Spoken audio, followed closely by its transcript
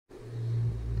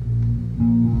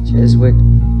Chiswick,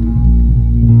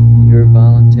 you're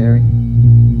voluntary?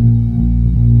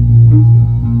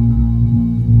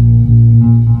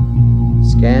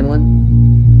 Scanlon?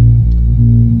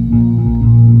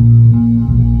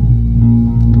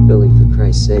 Billy, for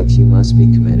Christ's sakes, you must be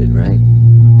committed, right?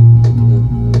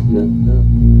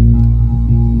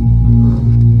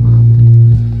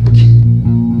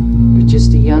 You're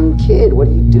just a young kid. What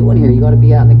are you doing here? You ought to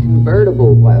be out in a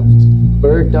convertible,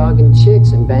 bird dogging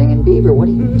chicks and banging beaver. What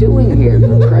are you doing here,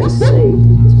 for Christ's sake?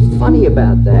 What's funny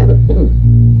about that?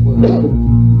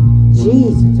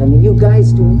 Jesus, I mean, you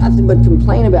guys do nothing but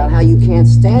complain about how you can't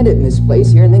stand it in this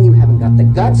place here, and then you haven't got the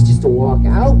guts just to walk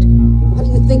out? What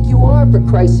do you think you are, for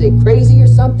Christ's sake? Crazy or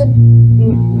something?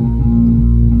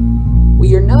 Well,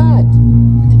 you're not.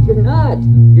 You're not.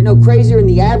 You're no crazier than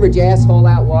the average asshole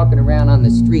out walking around on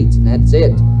the streets, and that's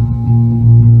it.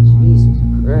 Jesus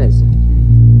Christ, I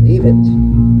can't believe it.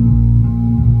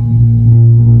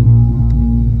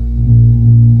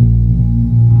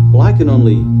 Well, I can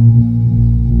only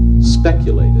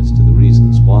speculate as to the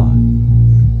reasons why.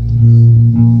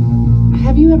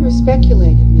 Have you ever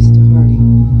speculated, Mr.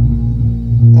 Harding,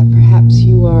 that perhaps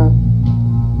you are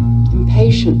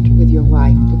impatient with your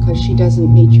wife because she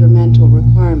doesn't meet your mental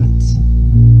requirements?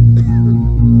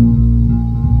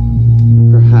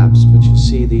 Perhaps, but you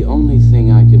see, the only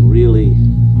thing I can really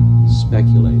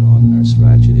speculate on, Nurse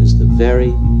Ratched, is the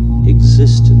very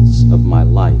existence of my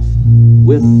life,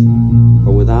 with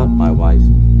or without my wife,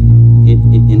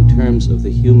 in terms of the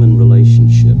human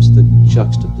relationships, the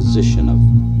juxtaposition of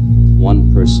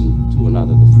one person to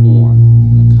another, the form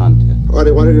and the content.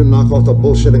 Artie, why don't you knock off the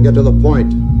bullshit and get to the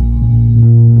point?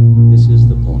 This is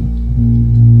the point.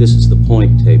 This is the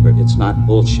point, Tabor. It's not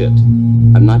bullshit.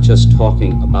 I'm not just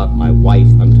talking about my wife.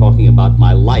 I'm talking about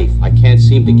my life. I can't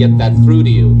seem to get that through to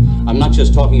you. I'm not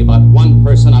just talking about one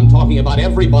person. I'm talking about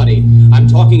everybody. I'm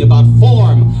talking about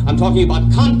form. I'm talking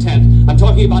about content. I'm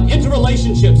talking about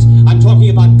interrelationships. I'm talking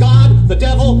about God, the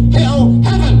devil, hell,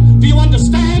 heaven. Do you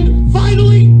understand?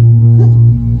 Finally!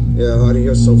 Yeah, Artie,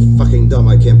 you're so fucking dumb,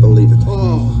 I can't believe it.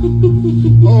 Oh.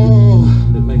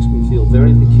 It makes me feel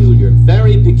very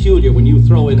peculiar when you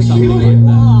throw in something like that.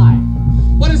 Why?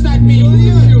 What does that mean?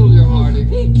 Peculiar, Harding.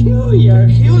 Peculiar.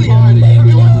 Harding. I'd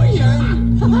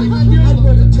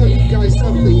rather tell you guys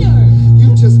something.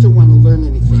 You just don't want to learn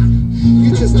anything.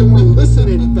 You just don't want to listen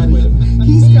to anybody.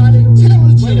 He's got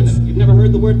intelligence. Wait a minute. You've never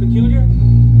heard the word peculiar?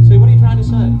 Say, what are you trying to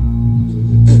say?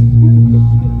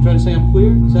 Trying to say I'm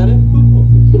queer? Is that it?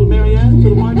 Little Marianne?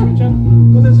 Little Marjorie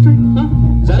Jen? Was that straight? Huh?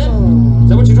 Is that it? Is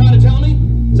that what you're trying to tell me?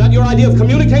 Is that your idea of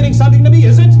communicating something to me?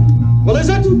 Is it? Well, is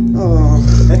it? Oh,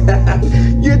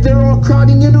 they're all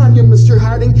crowding in on you, Mr.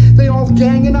 Harding. They all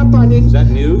ganging up on you. Is that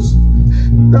news?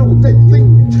 No,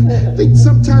 they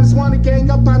sometimes want to gang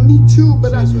up on me too,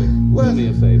 but Chiswick, do me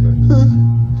a favor.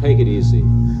 Take it easy.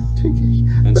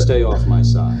 And stay off my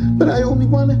side. But I only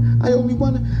wanna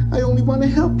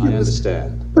help you. I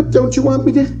understand. But don't you want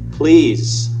me to?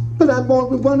 Please. But I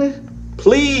only wanna.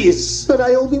 Please. But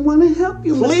I only wanna help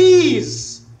you.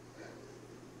 Please.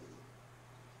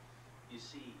 You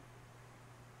see,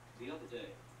 the other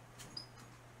day.